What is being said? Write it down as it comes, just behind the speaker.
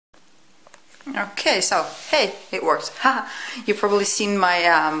Okay, so hey, it works. You've probably seen my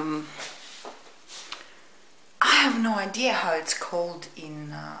I have no idea how it's called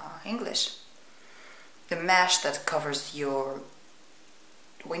in English. The mesh that covers your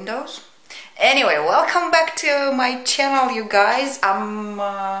windows. Anyway, welcome back to my channel, you guys. I'm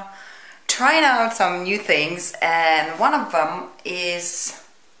trying out some new things, and one of them is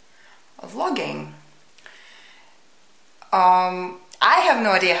vlogging. I have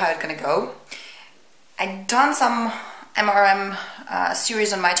no idea how it's gonna go. I've done some MRM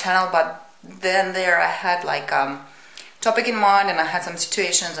series on my channel, but then I had like topic in mind, and I had some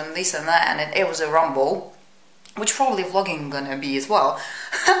situations and this and that, and it was a rumble, which probably vlogging gonna be as well.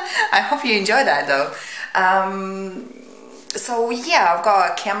 I hope you enjoy that though. So yeah, I've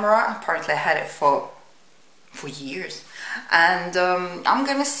got a camera. Apparently I had it for years, and I'm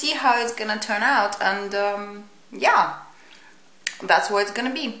gonna see how it's gonna turn out, and yeah, that's what it's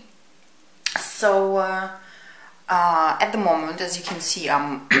gonna be. So at the moment, as you can see,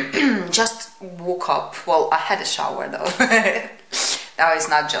 I'm just woke up. Well, I had a shower though. Now it's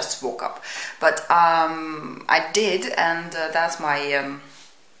not just woke up, but I did, and that's my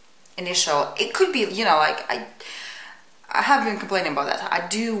initial. It could be, you know, like I have been complaining about that. I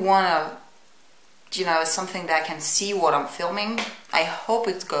do wanna, you know, something that I can see what I'm filming. I hope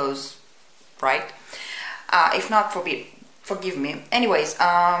it goes right. If not, forgive me. Anyways,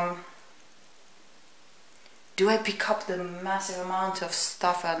 do I pick up the massive amount of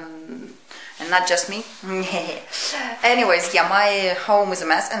stuff and not just me? Anyways, yeah, my home is a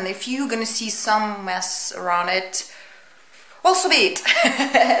mess, and if you're gonna see some mess around it, well, so be it.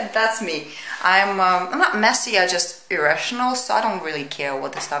 That's me. I'm not messy, I'm just irrational, so I don't really care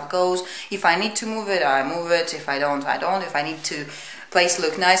what the stuff goes. If I need to move it, I move it. If I don't, I don't. If I need to place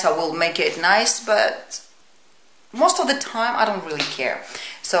look nice, I will make it nice, but most of the time I don't really care.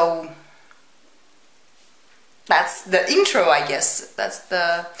 So that's the intro, I guess. That's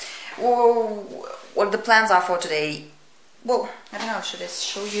the what the plans are for today. Well, I don't know, should I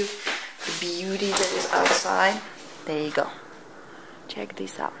show you the beauty that is outside? There you go. Check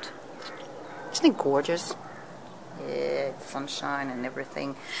this out. Isn't it gorgeous? Yeah, it's sunshine and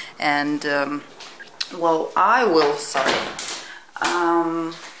everything. And well,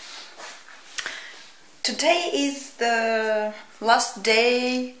 today is the last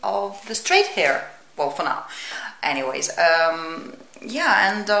day of the straight hair. Well, for now. Anyways,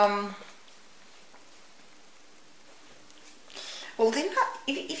 yeah, and well,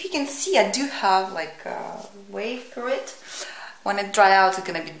 if you can see, I do have like a wave through it. When it dry out, it's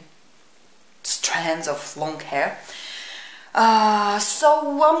gonna be strands of long hair.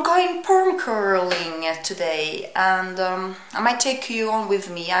 So I'm going perm curling today, and I might take you on with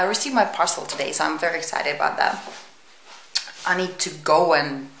me. I received my parcel today, so I'm very excited about that. I need to go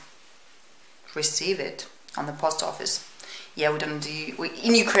and receive it on the post office. Yeah, we don't do.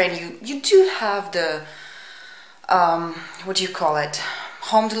 In Ukraine, you do have the what do you call it,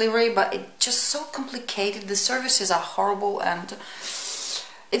 home delivery, but it's just so complicated. The services are horrible, and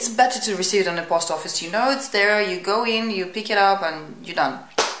it's better to receive it on the post office. You know it's there. You go in, you pick it up, and you're done.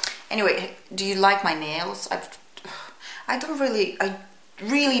 Anyway, do you like my nails? I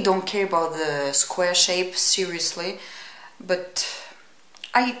really don't care about the square shape, seriously, but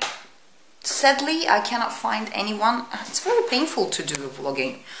sadly, I cannot find anyone. It's very painful to do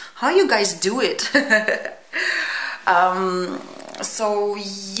vlogging. How you guys do it? So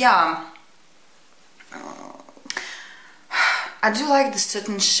yeah, I do like the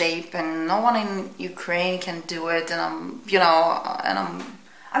certain shape, and no one in Ukraine can do it. And I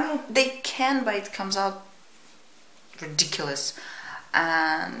mean, they can, but it comes out ridiculous.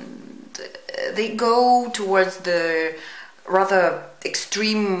 And they go towards the rather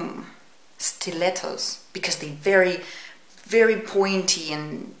extreme stilettos because they're very, very pointy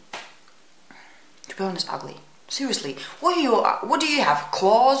and, to be honest, ugly. Seriously, what do you have?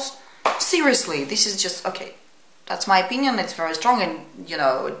 Claws? Seriously, this is just okay. That's my opinion. It's very strong, and you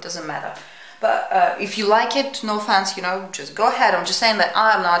know it doesn't matter. But if you like it, no offense, you know, just go ahead. I'm just saying that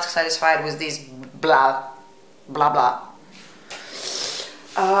I'm not satisfied with this blah blah blah.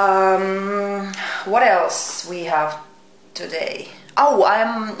 What else we have today? Oh,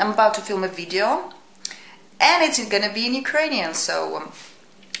 I'm about to film a video, and it's gonna be in Ukrainian. So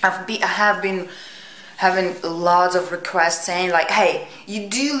I have been having lots of requests saying like, hey, you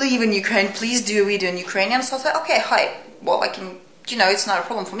do live in Ukraine, please do a video in Ukrainian. So I thought, okay, hi, well, I can, you know, it's not a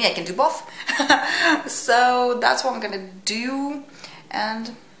problem for me, I can do both. So that's what I'm gonna do,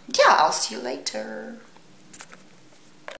 and yeah, I'll see you later.